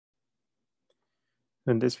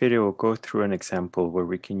In this video, we'll go through an example where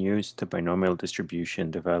we can use the binomial distribution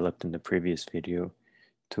developed in the previous video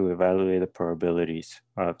to evaluate the probabilities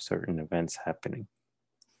of certain events happening.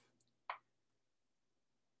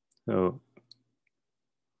 So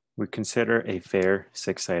we consider a fair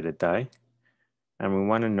six-sided die, and we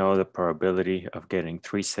want to know the probability of getting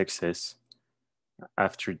 3 sixes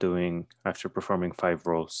after performing 5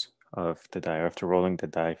 rolls of the die, after rolling the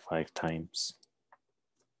die 5 times.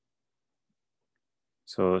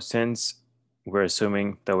 So since we're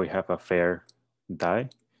assuming that we have a fair die,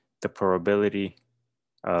 the probability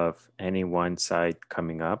of any one side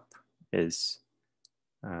coming up is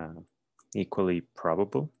equally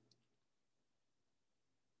probable.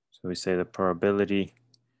 So we say the probability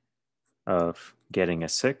of getting a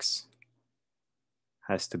 6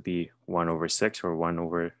 has to be 1 over 6, or 1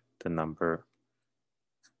 over the number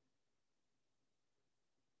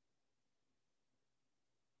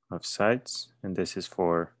of sides, and this is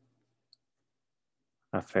for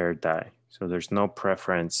a fair die. So there's no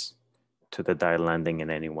preference to the die landing in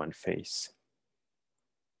any one face.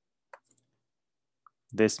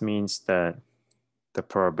 This means that the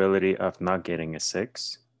probability of not getting a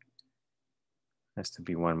 6 has to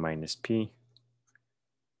be 1 minus p,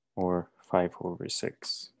 or 5 over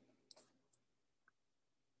 6.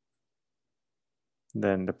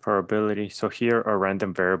 Then the probability, so here our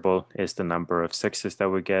random variable is the number of sixes that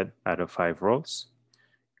we get out of 5 rolls.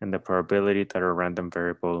 And the probability that our random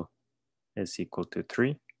variable is equal to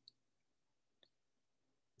 3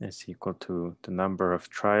 is equal to the number of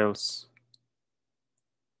trials,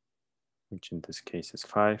 which in this case is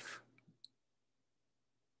 5.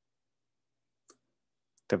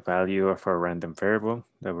 The value of our random variable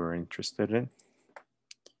that we're interested in,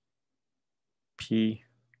 p,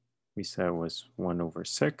 we said was 1 over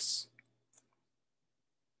 6.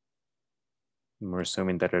 And we're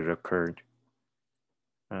assuming that it occurred.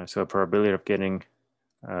 So the probability of getting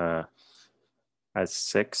a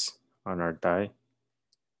 6 on our die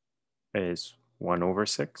is 1 over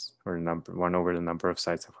 6, or 1 over the number of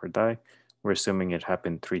sides of our die. We're assuming it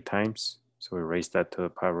happened 3 times, so we raise that to the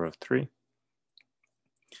power of 3.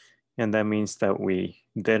 And that means that we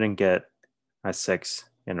didn't get a 6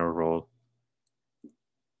 in a roll.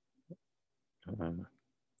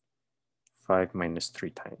 5 minus 3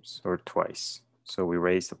 times, or twice. So we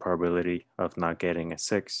raise the probability of not getting a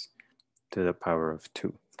 6 to the power of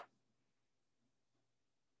 2.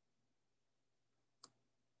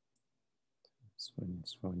 This one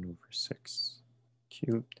is 1 over 6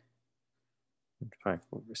 cubed, and 5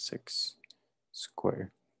 over 6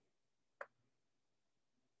 squared.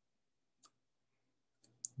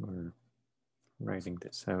 We're writing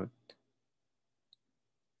this out.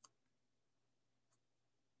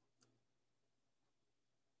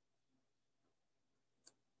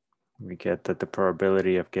 We get that the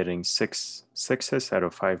probability of getting 6 sixes out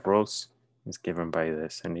of 5 rolls is given by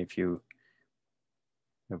this. And if you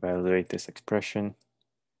evaluate this expression,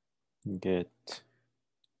 you get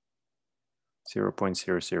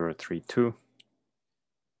 0.0032,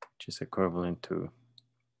 which is equivalent to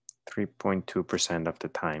 3.2% of the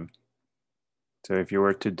time. So if you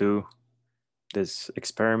were to do this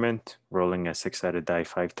experiment, rolling a 6-sided die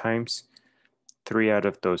 5 times, 3 out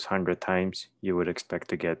of those 100 times, you would expect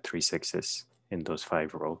to get 3 sixes in those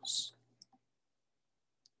 5 rolls.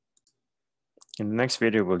 In the next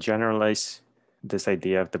video, we'll generalize this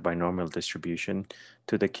idea of the binomial distribution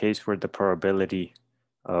to the case where the probability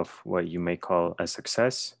of what you may call a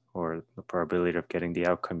success, or the probability of getting the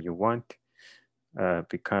outcome you want,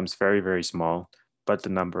 becomes very, very small, but the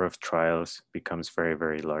number of trials becomes very,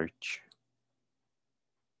 very large.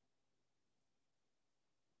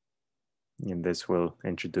 And this will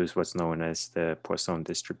introduce what's known as the Poisson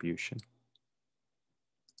distribution.